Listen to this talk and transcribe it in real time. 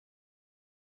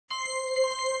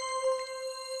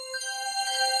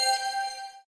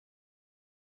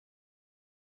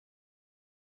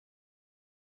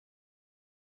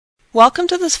Welcome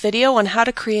to this video on how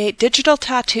to create digital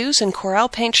tattoos in Corel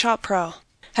PaintShop Pro.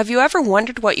 Have you ever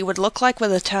wondered what you would look like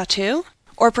with a tattoo?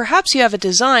 Or perhaps you have a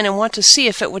design and want to see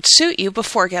if it would suit you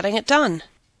before getting it done.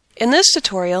 In this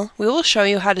tutorial, we will show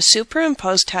you how to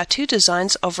superimpose tattoo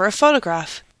designs over a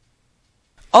photograph.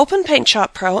 Open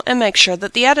PaintShop Pro and make sure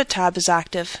that the Edit tab is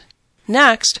active.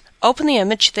 Next, open the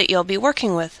image that you'll be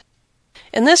working with.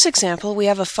 In this example, we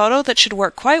have a photo that should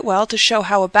work quite well to show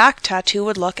how a back tattoo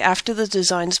would look after the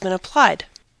design's been applied.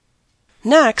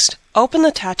 Next, open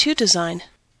the tattoo design.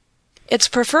 It's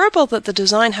preferable that the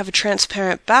design have a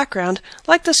transparent background,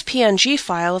 like this PNG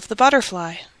file of the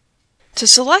butterfly. To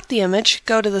select the image,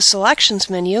 go to the Selections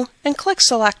menu and click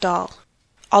Select All.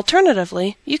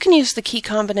 Alternatively, you can use the key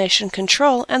combination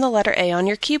Control and the letter A on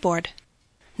your keyboard.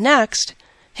 Next,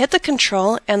 hit the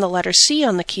Control and the letter C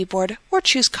on the keyboard or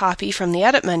choose Copy from the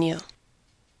Edit menu.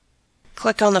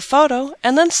 Click on the photo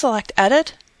and then select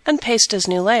Edit and Paste as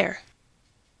New Layer.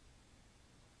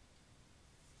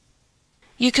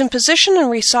 You can position and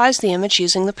resize the image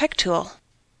using the Pick tool.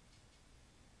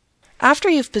 After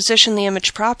you've positioned the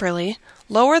image properly,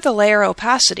 lower the layer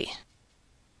opacity.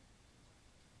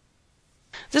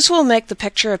 This will make the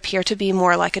picture appear to be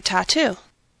more like a tattoo.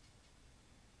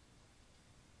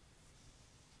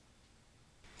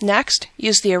 Next,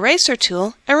 use the Eraser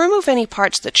tool and remove any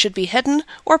parts that should be hidden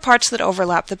or parts that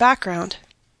overlap the background.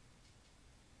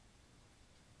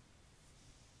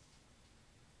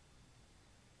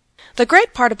 The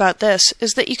great part about this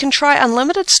is that you can try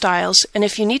unlimited styles, and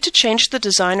if you need to change the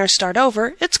design or start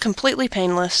over, it's completely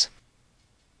painless.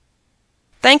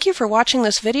 Thank you for watching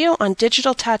this video on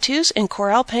digital tattoos in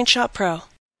Corel PaintShop Pro.